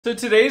So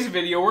today's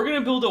video, we're going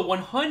to build a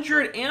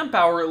 100 amp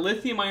hour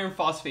lithium iron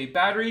phosphate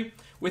battery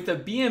with a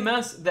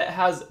BMS that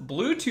has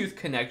Bluetooth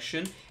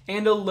connection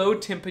and a low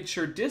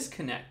temperature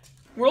disconnect.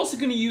 We're also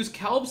going to use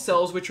CALB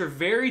cells, which are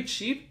very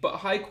cheap but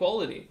high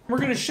quality. We're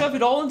going to shove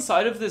it all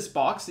inside of this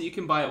box that you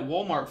can buy at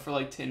Walmart for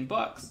like 10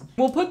 bucks.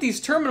 We'll put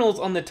these terminals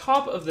on the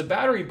top of the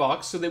battery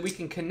box so that we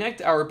can connect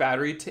our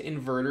battery to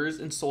inverters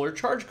and solar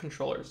charge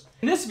controllers.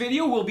 And this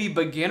video will be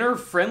beginner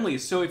friendly,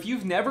 so if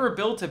you've never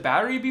built a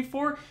battery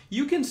before,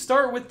 you can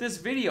start with this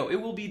video.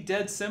 It will be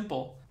dead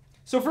simple.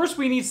 So first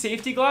we need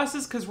safety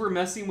glasses because we're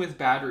messing with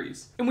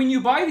batteries. And when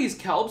you buy these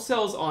CALB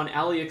cells on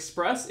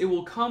AliExpress, it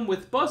will come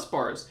with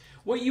Busbars.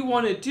 What you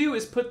want to do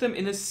is put them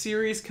in a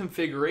series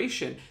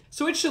configuration.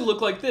 So it should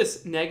look like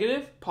this: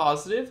 negative,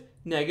 positive,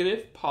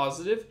 negative,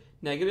 positive,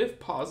 negative,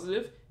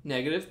 positive,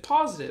 negative,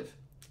 positive.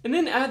 And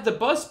then add the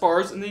bus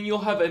bars, and then you'll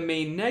have a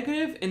main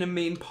negative and a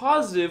main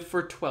positive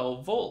for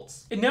 12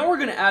 volts. And now we're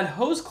going to add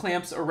hose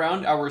clamps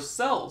around our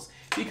cells,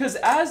 because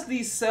as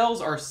these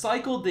cells are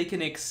cycled, they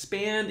can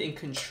expand and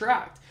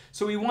contract.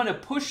 So we want to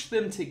push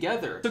them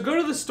together. So go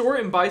to the store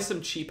and buy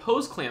some cheap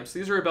hose clamps.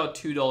 These are about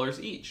 $2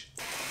 each.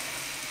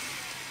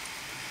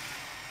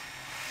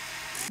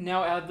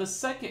 Now add the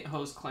second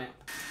hose clamp.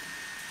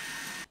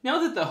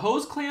 Now that the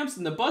hose clamps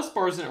and the bus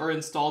bars are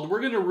installed, we're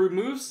going to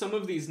remove some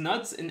of these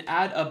nuts and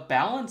add a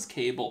balance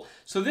cable.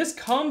 So this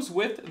comes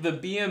with the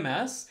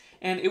BMS,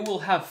 and it will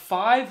have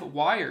 5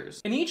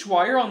 wires. And each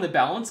wire on the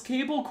balance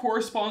cable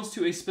corresponds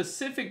to a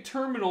specific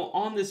terminal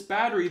on this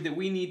battery that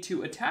we need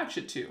to attach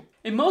it to.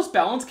 And most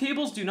balance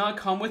cables do not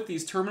come with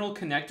these terminal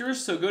connectors,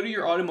 so go to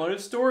your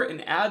automotive store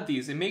and add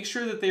these and make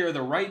sure that they are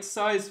the right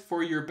size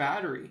for your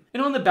battery.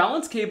 And on the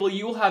balance cable,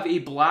 you will have a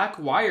black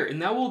wire, and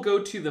that will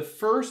go to the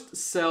first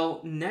cell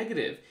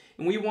negative.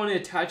 And we want to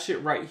attach it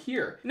right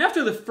here. And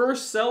after the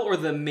first cell or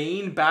the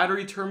main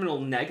battery terminal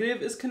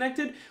negative is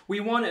connected, we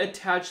want to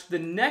attach the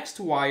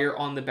next wire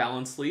on the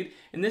balance lead,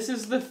 and this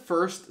is the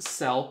first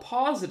cell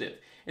positive.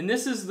 And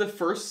this is the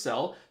first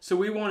cell, so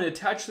we want to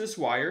attach this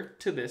wire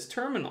to this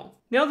terminal.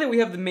 Now that we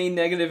have the main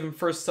negative and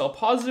first cell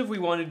positive, we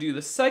want to do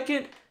the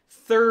second,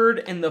 third,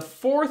 and the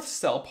fourth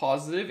cell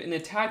positive and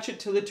attach it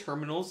to the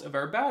terminals of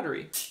our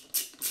battery.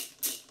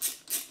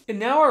 And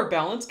now our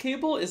balance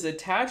cable is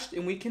attached,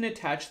 and we can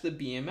attach the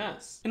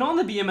BMS. And on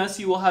the BMS,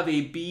 you will have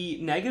a B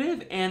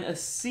negative and a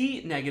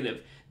C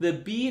negative. The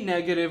B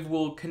negative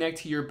will connect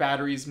to your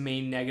battery's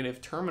main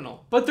negative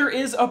terminal. But there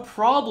is a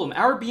problem.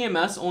 Our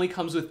BMS only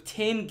comes with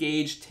 10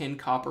 gauge tin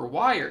copper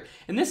wire.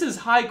 And this is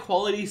high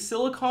quality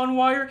silicon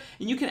wire,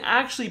 and you can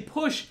actually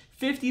push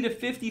 50 to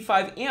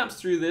 55 amps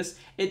through this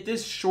at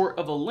this short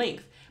of a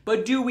length.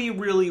 But do we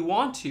really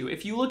want to?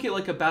 If you look at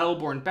like a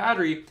Battleborn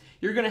battery,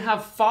 you're going to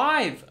have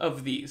 5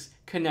 of these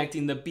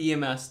connecting the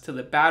BMS to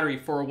the battery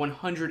for a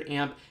 100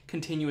 amp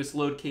continuous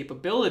load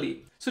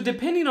capability. So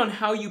depending on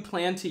how you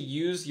plan to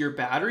use your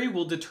battery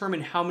will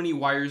determine how many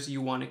wires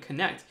you want to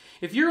connect.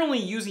 If you're only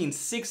using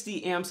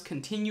 60 amps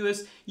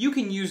continuous, you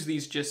can use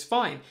these just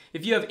fine.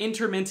 If you have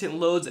intermittent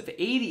loads of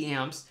 80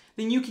 amps,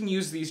 then you can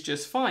use these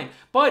just fine.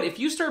 But if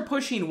you start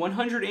pushing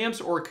 100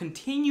 amps or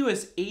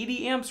continuous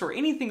 80 amps or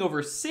anything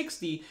over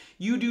 60,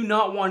 you do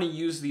not want to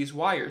use these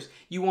wires.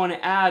 You want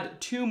to add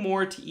 2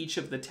 more to each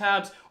of the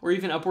tabs, or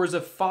even upwards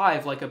of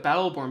 5 like a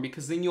Battleborn,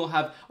 because then you'll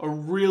have a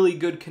really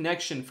good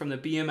connection from the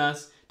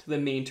BMS to the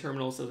main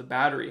terminals of the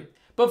battery.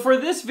 But for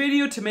this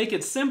video, to make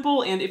it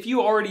simple, and if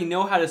you already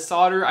know how to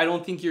solder, I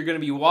don't think you're going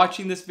to be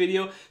watching this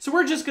video, so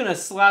we're just going to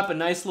slap a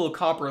nice little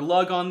copper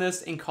lug on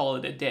this and call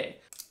it a day.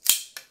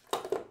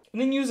 And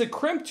then use a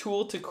crimp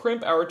tool to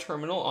crimp our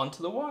terminal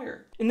onto the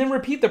wire. And then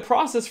repeat the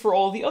process for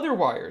all the other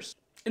wires.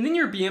 And then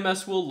your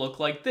BMS will look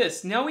like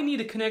this. Now we need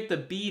to connect the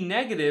B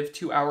negative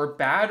to our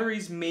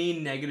battery's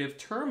main negative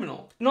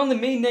terminal. And on the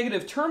main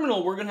negative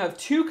terminal, we're going to have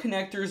 2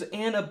 connectors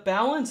and a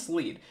balance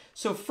lead.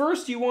 So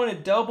first you want to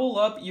double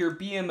up your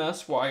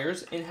BMS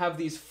wires and have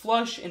these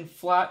flush and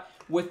flat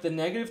with the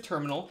negative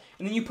terminal,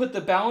 and then you put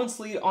the balance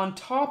lead on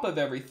top of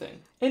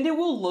everything. And it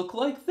will look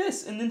like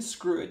this, and then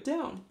screw it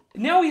down.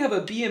 Now we have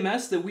a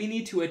BMS that we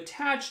need to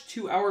attach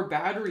to our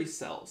battery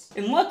cells.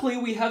 And luckily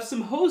we have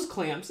some hose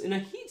clamps and a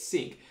heat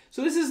sink.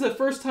 So this is the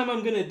first time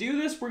I'm going to do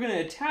this. We're going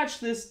to attach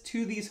this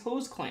to these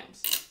hose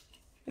clamps.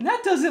 And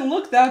that doesn't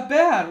look that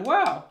bad,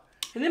 wow.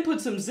 And then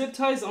put some zip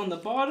ties on the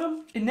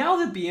bottom. And now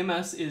the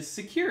BMS is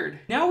secured.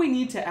 Now we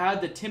need to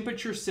add the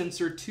temperature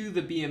sensor to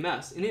the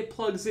BMS, and it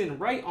plugs in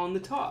right on the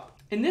top.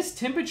 And this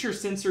temperature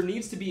sensor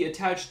needs to be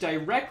attached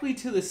directly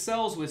to the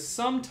cells with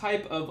some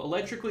type of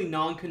electrically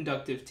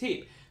non-conductive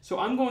tape. So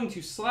I'm going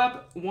to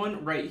slap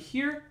one right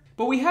here,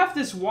 but we have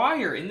this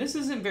wire and this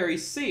isn't very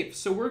safe,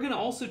 so we're going to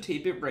also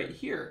tape it right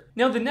here.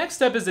 Now the next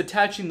step is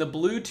attaching the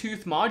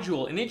Bluetooth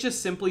module, and it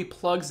just simply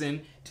plugs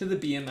in to the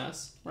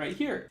BMS right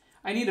here.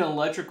 I need an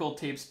electrical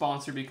tape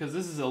sponsor because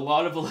this is a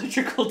lot of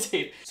electrical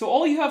tape. So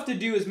all you have to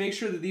do is make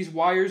sure that these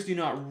wires do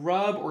not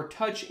rub or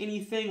touch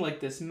anything like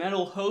this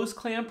metal hose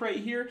clamp right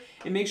here,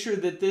 and make sure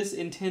that this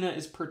antenna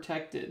is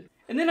protected.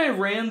 And then I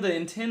ran the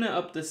antenna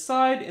up the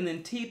side and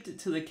then taped it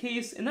to the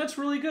case, and that's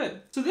really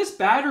good. So this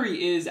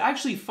battery is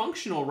actually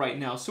functional right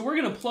now, so we're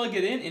gonna plug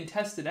it in and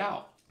test it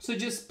out. So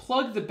just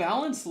plug the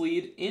balance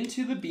lead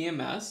into the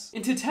BMS,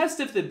 and to test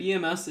if the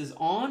BMS is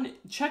on,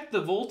 check the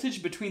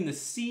voltage between the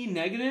C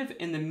negative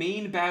and the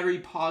main battery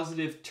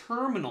positive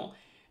terminal,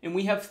 and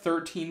we have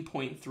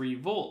 13.3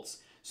 volts.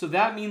 So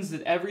that means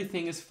that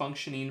everything is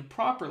functioning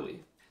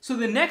properly. So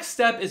the next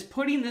step is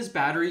putting this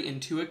battery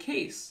into a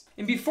case.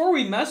 And before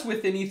we mess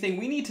with anything,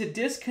 we need to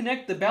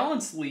disconnect the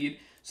balance lead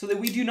so that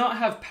we do not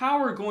have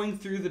power going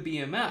through the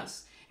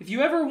BMS. If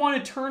you ever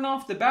want to turn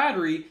off the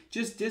battery,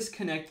 just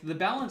disconnect the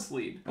balance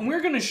lead. And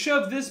we're going to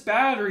shove this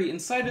battery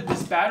inside of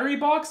this battery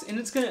box, and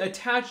it's going to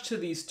attach to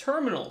these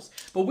terminals.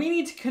 But we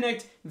need to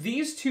connect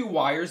these two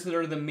wires that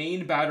are the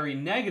main battery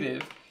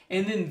negative,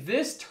 and then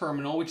this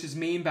terminal, which is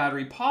main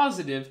battery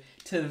positive,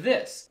 to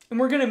this. And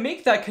we're going to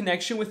make that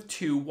connection with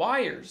two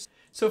wires.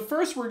 So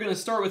first we're going to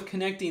start with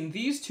connecting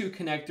these two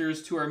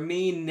connectors to our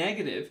main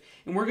negative,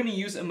 and we're going to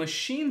use a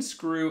machine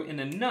screw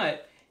and a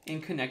nut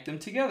and connect them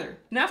together.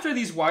 And after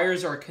these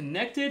wires are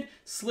connected,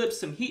 slip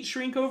some heat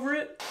shrink over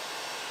it.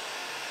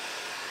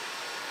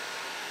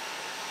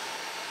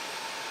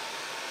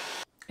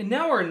 And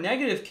now our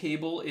negative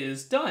cable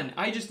is done.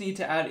 I just need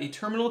to add a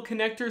terminal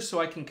connector so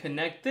I can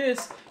connect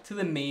this to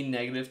the main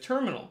negative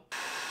terminal.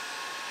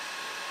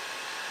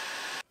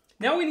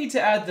 Now we need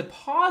to add the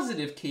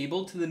positive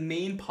cable to the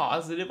main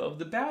positive of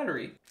the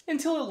battery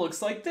until it looks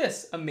like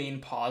this, a main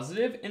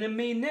positive and a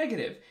main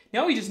negative.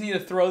 Now we just need to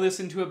throw this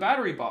into a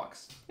battery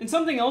box. And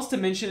something else to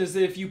mention is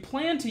that if you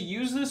plan to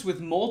use this with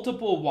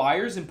multiple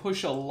wires and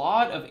push a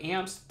lot of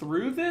amps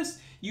through this,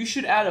 you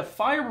should add a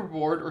fiber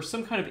board or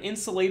some kind of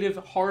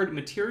insulative hard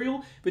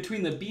material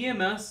between the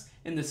BMS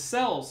and the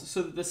cells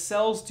so that the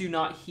cells do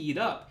not heat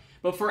up.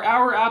 But for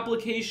our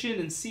application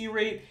and C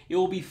rate, it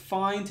will be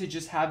fine to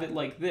just have it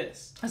like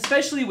this.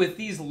 Especially with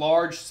these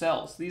large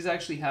cells. These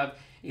actually have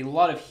a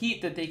lot of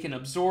heat that they can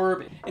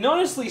absorb. And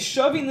honestly,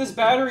 shoving this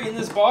battery in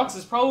this box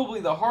is probably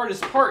the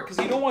hardest part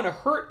because you don't want to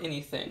hurt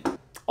anything.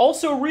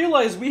 Also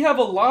realize we have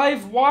a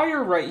live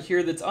wire right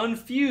here that's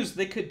unfused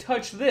that could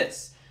touch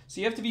this. So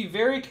you have to be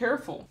very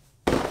careful.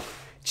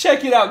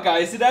 Check it out,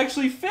 guys. It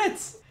actually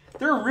fits.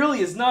 There really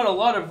is not a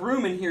lot of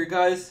room in here,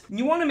 guys. And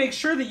you want to make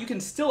sure that you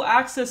can still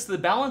access the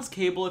balance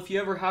cable if you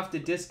ever have to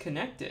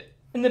disconnect it.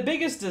 And the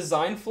biggest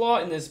design flaw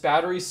in this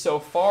battery so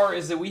far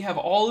is that we have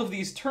all of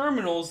these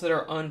terminals that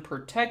are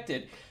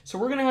unprotected. So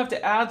we're going to have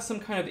to add some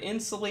kind of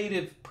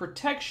insulative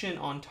protection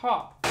on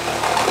top.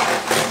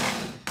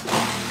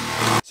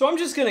 So I'm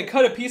just going to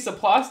cut a piece of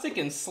plastic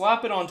and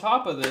slap it on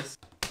top of this.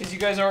 As you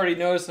guys already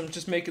noticed, I'm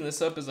just making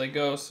this up as I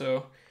go,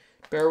 so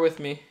bear with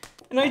me.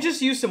 And I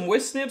just used some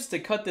whisk snips to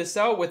cut this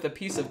out with a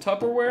piece of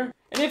Tupperware.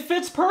 And it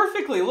fits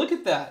perfectly, look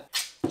at that.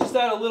 Just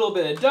add a little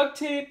bit of duct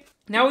tape.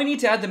 Now we need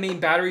to add the main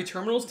battery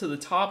terminals to the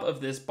top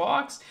of this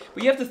box,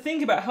 but you have to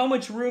think about how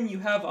much room you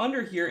have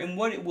under here and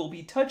what it will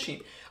be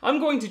touching. I'm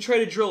going to try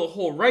to drill a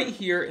hole right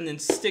here and then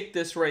stick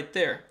this right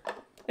there.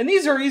 And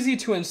these are easy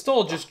to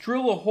install. Just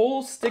drill a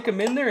hole, stick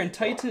them in there, and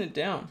tighten it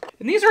down.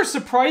 And these are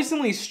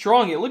surprisingly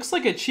strong. It looks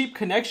like a cheap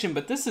connection,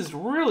 but this is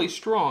really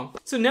strong.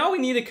 So now we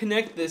need to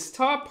connect this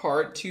top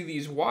part to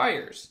these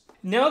wires.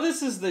 Now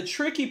this is the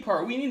tricky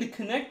part. We need to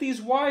connect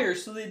these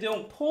wires so they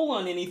don't pull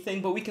on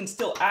anything, but we can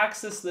still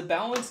access the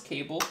balance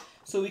cable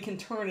so we can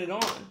turn it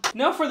on.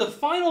 Now for the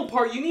final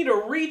part, you need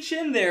to reach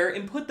in there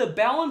and put the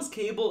balance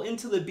cable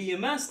into the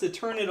BMS to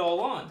turn it all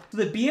on. So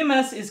the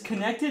BMS is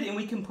connected and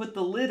we can put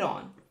the lid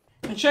on.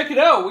 And check it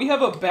out, we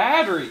have a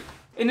battery.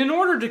 And in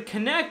order to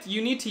connect,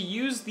 you need to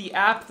use the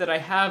app that I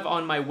have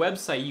on my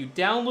website. You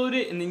download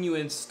it and then you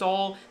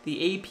install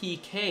the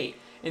APK.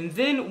 And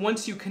then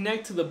once you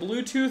connect to the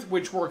Bluetooth,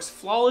 which works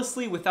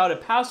flawlessly without a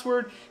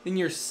password, then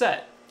you're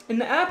set. And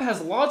the app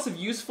has lots of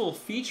useful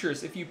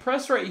features. If you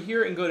press right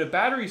here and go to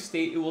battery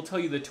state, it will tell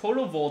you the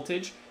total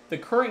voltage, the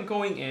current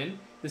going in,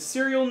 the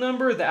serial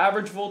number, the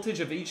average voltage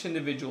of each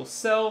individual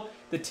cell,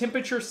 the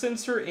temperature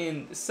sensor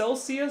in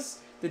Celsius,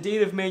 the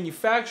date of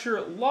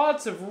manufacture,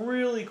 lots of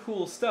really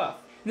cool stuff.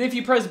 And if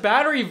you press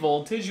battery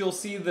voltage, you'll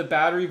see the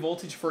battery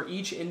voltage for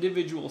each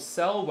individual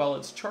cell while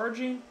it's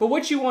charging. But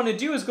what you want to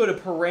do is go to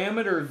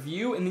parameter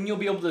view, and then you'll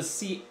be able to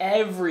see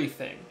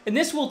everything. And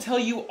this will tell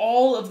you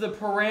all of the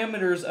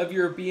parameters of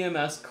your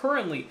BMS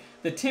currently.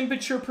 The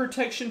temperature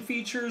protection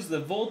features,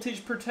 the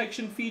voltage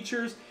protection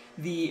features,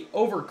 the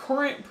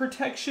overcurrent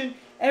protection,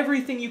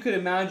 everything you could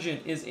imagine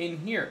is in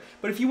here.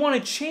 But if you want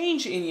to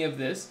change any of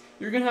this,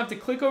 you're going to have to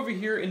click over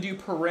here and do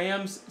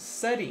params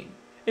setting.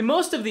 And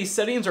most of these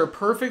settings are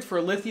perfect for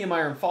lithium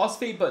iron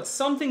phosphate, but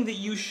something that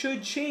you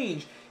should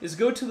change is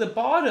go to the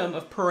bottom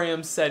of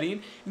param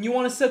setting, and you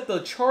want to set the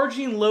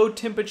charging low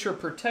temperature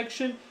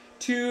protection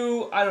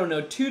to, I don't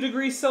know, 2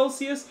 degrees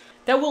Celsius.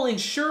 That will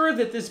ensure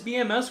that this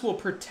BMS will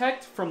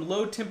protect from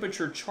low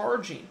temperature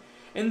charging.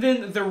 And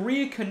then the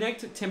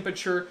reconnect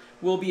temperature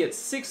will be at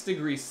 6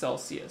 degrees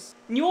Celsius.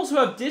 And you also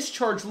have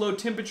discharge low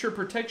temperature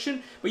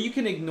protection, but you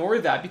can ignore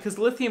that because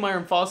lithium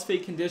iron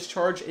phosphate can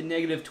discharge at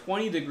negative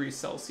 20 degrees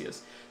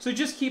Celsius. So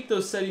just keep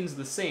those settings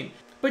the same.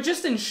 But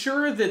just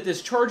ensure that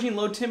this charging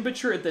low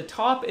temperature at the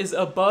top is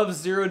above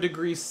 0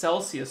 degrees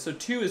Celsius. So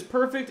 2 is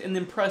perfect, and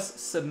then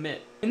press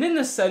submit. And then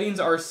the settings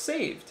are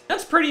saved.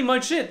 That's pretty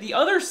much it. The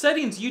other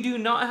settings you do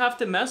not have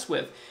to mess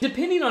with.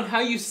 Depending on how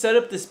you set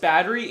up this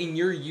battery and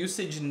your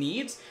usage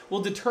needs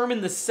will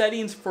determine the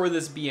settings for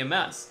this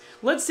BMS.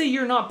 Let's say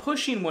you're not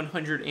pushing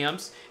 100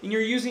 amps and you're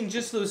using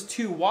just those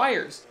 2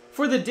 wires.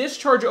 For the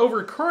discharge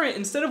over current,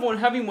 instead of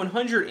having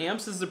 100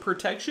 amps as the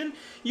protection,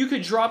 you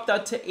could drop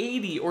that to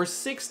 80 or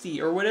 60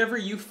 or whatever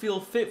you feel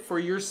fit for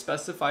your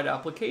specified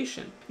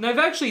application. And I've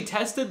actually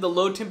tested the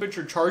low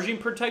temperature charging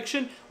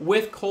protection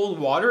with cold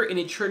water and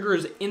it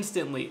triggers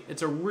instantly.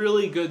 It's a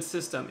really good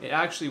system. It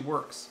actually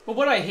works. But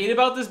what I hate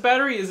about this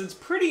battery is it's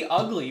pretty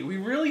ugly. We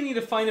really need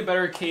to find a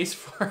better case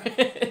for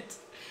it.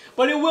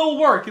 But it will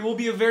work. It will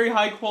be a very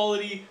high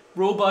quality,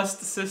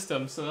 robust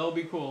system, so that'll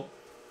be cool.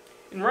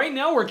 And right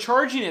now we're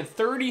charging at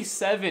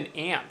 37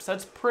 amps.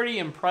 That's pretty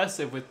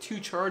impressive with 2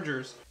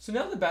 chargers. So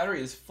now the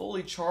battery is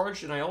fully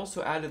charged, and I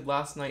also added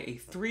last night a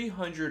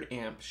 300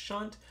 amp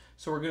shunt.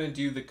 So we're gonna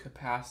do the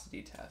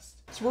capacity test.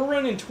 So we're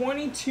running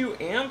 22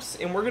 amps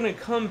and we're gonna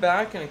come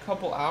back in a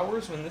couple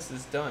hours when this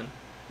is done.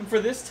 And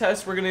for this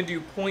test, we're gonna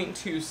do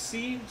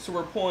 0.2C. So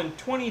we're pulling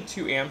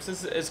 22 amps.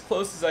 This is as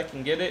close as I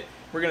can get it.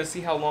 We're gonna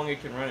see how long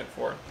it can run it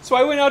for. So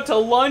I went out to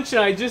lunch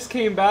and I just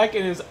came back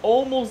and is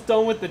almost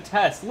done with the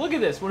test. Look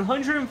at this,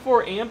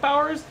 104 amp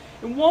hours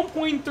and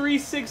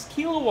 1.36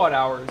 kilowatt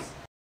hours.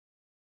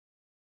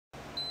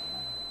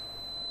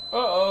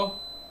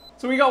 Uh-oh.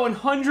 So we got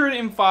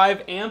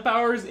 105 amp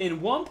hours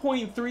and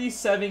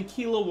 1.37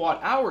 kilowatt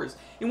hours.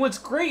 And what's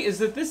great is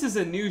that this is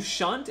a new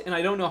shunt, and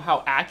I don't know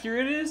how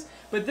accurate it is,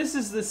 but this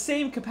is the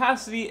same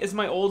capacity as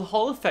my old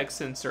Hall effect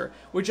sensor,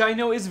 which I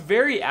know is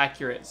very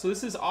accurate. So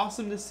this is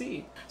awesome to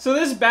see. So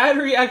this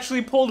battery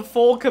actually pulled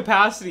full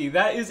capacity.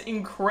 That is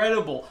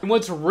incredible. And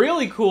what's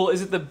really cool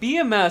is that the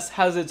BMS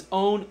has its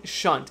own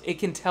shunt. It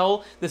can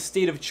tell the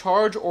state of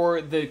charge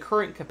or the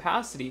current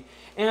capacity.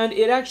 And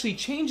it actually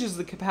changes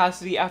the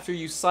capacity after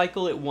you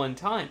cycle it one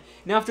time.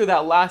 And after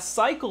that last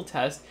cycle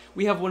test,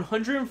 we have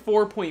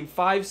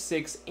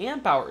 104.56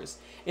 amp hours.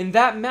 And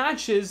that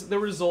matches the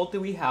result that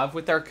we have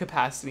with our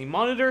capacity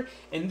monitor,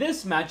 and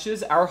this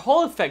matches our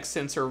Hall effect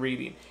sensor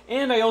reading.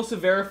 And I also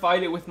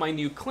verified it with my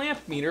new clamp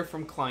meter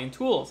from Klein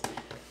Tools.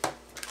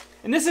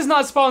 And this is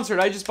not sponsored,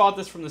 I just bought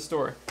this from the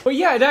store. But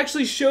yeah, it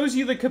actually shows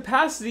you the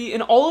capacity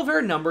and all of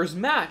our numbers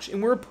match,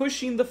 and we're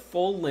pushing the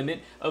full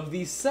limit of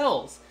these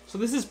cells. So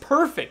this is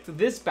perfect,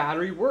 this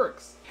battery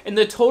works. And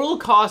the total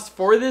cost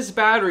for this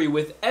battery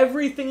with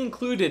everything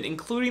included,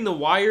 including the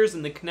wires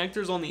and the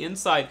connectors on the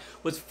inside,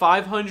 was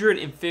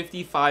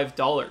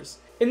 $555.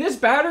 And this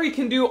battery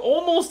can do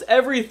almost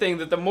everything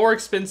that the more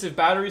expensive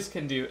batteries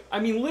can do. I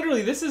mean,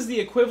 literally, this is the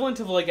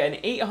equivalent of like an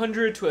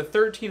 $800 to a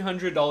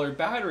 $1,300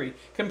 battery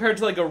compared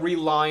to like a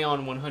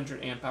Rely-On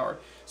 100 amp hour.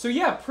 So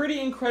yeah, pretty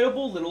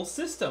incredible little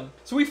system.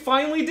 So we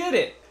finally did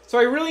it. So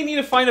I really need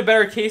to find a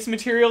better case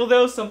material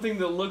though, something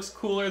that looks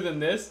cooler than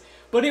this.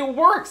 But it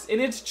works, and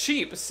it's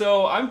cheap,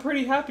 so I'm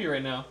pretty happy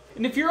right now.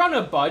 And if you're on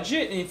a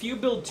budget, and if you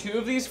build 2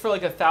 of these for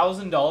like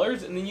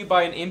 $1,000, and then you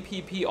buy an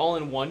MPP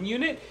all-in-one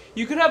unit,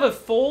 you could have a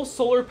full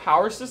solar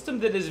power system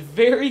that is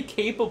very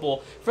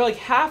capable for like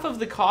half of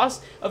the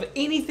cost of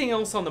anything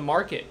else on the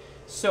market.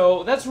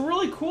 So that's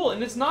really cool,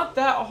 and it's not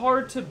that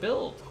hard to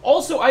build.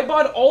 Also, I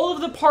bought all of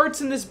the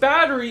parts in this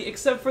battery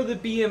except for the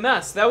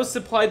BMS. That was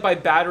supplied by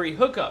Battery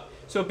Hookup.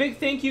 So a big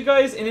thank you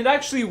guys, and it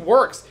actually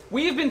works.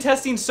 We have been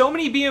testing so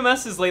many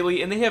BMSs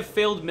lately and they have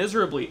failed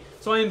miserably.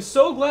 So I am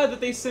so glad that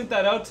they sent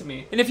that out to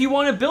me. And if you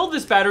want to build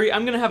this battery,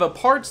 I'm going to have a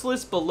parts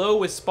list below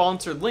with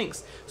sponsored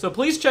links. So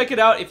please check it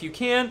out if you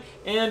can.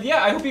 And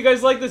yeah, I hope you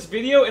guys like this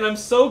video, and I'm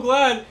so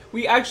glad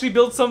we actually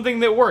built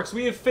something that works.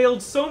 We have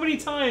failed so many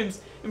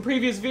times in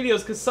previous videos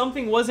because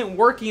something wasn't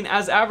working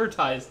as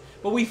advertised.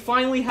 But we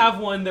finally have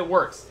one that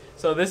works.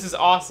 So this is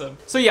awesome.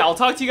 So yeah, I'll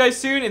talk to you guys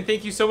soon, and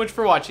thank you so much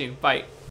for watching. Bye.